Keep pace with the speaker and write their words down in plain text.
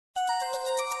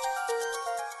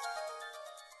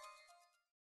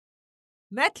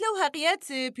متلو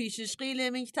هقيت بيشش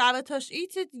قيل من كتابة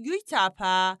تشقيت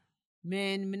جويتابا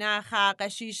من مناخا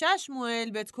قشيشاش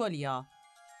مويل بتكوليا.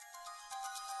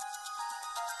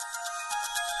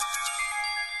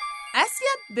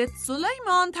 أسيد بيت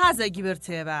سليمان تازه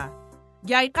گبرته با.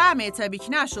 گای قامت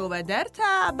بکناشو و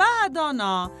درتا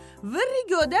بعدانا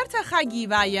ورگو درتا خگی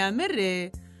و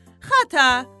یمره.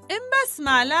 خطا ام بس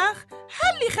مالخ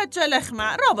حلی خدش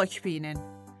لخمه رابک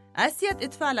بینن. أسيد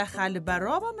اتفال خال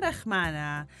برابم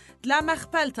رخمانه دلا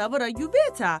مخبلتا برا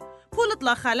يوبيتا پولت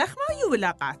لخا لخمه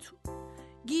يوبلاقاتو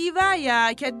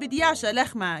گیوایا کد بدیاش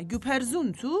لخمه گو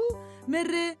پرزونتو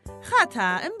مره خطا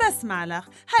ام بس مالخ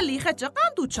حلی خدش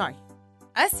قاندو چای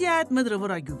أسيد مدر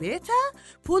برا يوبيتا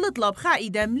پولت لبخا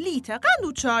ایدم لیتا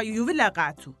قاندو چای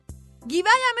يوبلاقاتو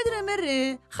گیوایا مدر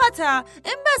مره خطا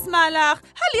ام بس مالخ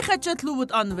حلی خدش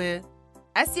تلوبت آنوه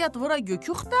أسيد برا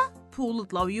يوكوختا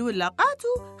پولت لاویو لقاتو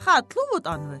خاطلو بود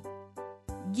آنوه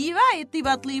گیوای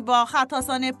طیبت با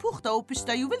خاطاسانه پوختا و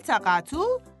پشتایو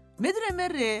بلتقاتو مدر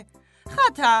مره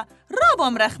خاطا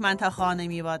رابام رخمن تا خانه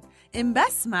میواد ام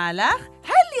بس مالخ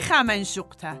هلی خمن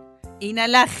شقتا اینا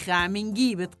لخه من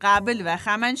گیبت قابل و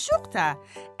خمن شقتا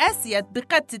أسيد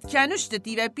بقتت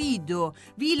کنشتتی و بیدو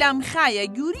ویلم خای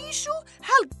گوریشو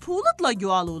هل پولت لا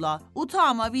گوالولا و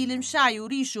تاما ویلم شای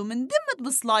ریشو من دمت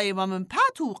بصلاي و من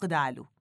پاتو قدالو